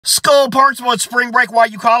Skull Partsville, it's spring break. Why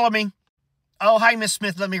you calling me? Oh, hi, Miss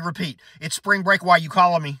Smith. Let me repeat. It's spring break. Why you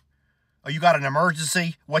calling me? Oh, you got an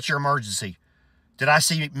emergency? What's your emergency? Did I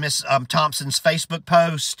see Miss Thompson's Facebook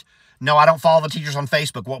post? No, I don't follow the teachers on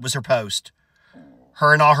Facebook. What was her post?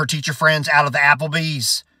 Her and all her teacher friends out of the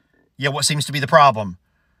Applebee's. Yeah, what seems to be the problem?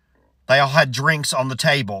 They all had drinks on the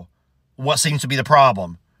table. What seems to be the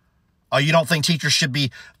problem? Oh, you don't think teachers should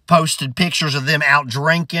be posting pictures of them out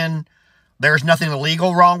drinking? There's nothing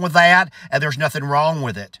illegal wrong with that, and there's nothing wrong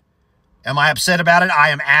with it. Am I upset about it? I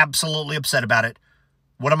am absolutely upset about it.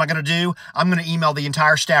 What am I going to do? I'm going to email the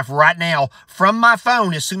entire staff right now from my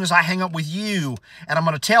phone as soon as I hang up with you, and I'm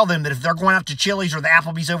going to tell them that if they're going out to Chili's or the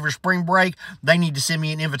Applebee's over spring break, they need to send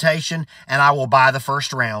me an invitation, and I will buy the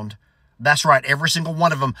first round. That's right. Every single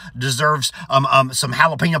one of them deserves some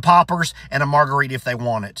jalapeno poppers and a margarita if they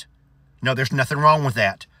want it. No, there's nothing wrong with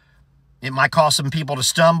that. It might cause some people to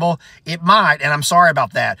stumble. It might, and I'm sorry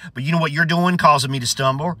about that. But you know what you're doing, causing me to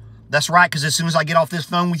stumble? That's right, because as soon as I get off this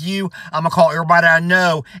phone with you, I'm going to call everybody I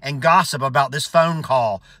know and gossip about this phone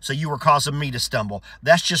call. So you were causing me to stumble.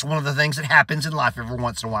 That's just one of the things that happens in life every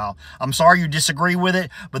once in a while. I'm sorry you disagree with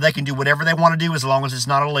it, but they can do whatever they want to do as long as it's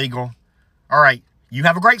not illegal. All right, you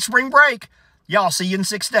have a great spring break. Y'all, see you in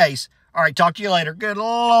 6 days. All right, talk to you later. Good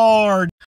Lord.